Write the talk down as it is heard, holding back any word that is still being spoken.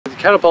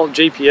Catapult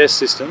GPS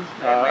system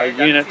are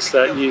units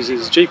that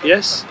uses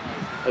GPS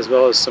as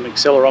well as some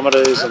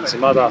accelerometers and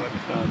some other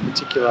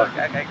particular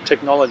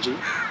technology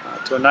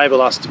to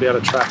enable us to be able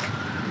to track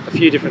a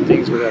few different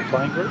things with our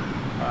playing group.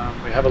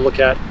 We have a look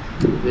at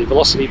the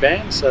velocity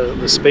band, so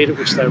the speed at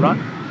which they run,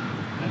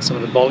 and some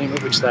of the volume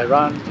at which they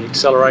run, the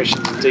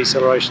accelerations and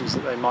decelerations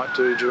that they might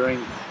do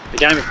during the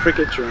game of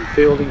cricket, during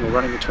fielding or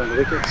running between the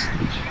wickets.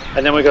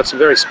 And then we've got some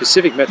very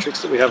specific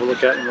metrics that we have a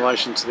look at in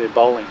relation to their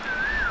bowling.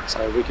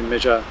 So we can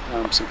measure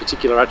some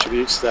particular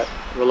attributes that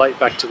relate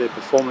back to their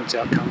performance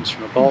outcomes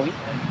from a bowling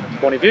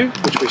point of view,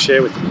 which we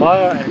share with the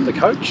player and the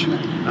coach,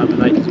 and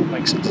they can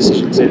make some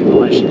decisions in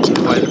relation to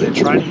the way that they're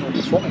training or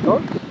performing.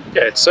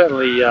 Yeah, it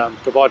certainly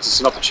provides us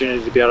an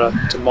opportunity to be able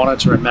to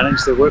monitor and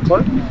manage their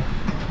workload.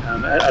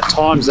 At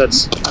times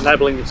that's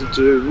enabling them to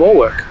do more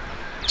work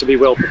to be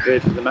well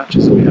prepared for the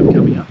matches that we have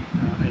coming up.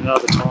 And at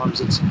other times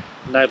it's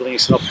enabling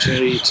us an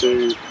opportunity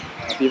to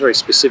be very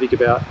specific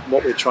about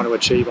what we're trying to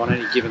achieve on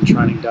any given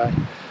training day.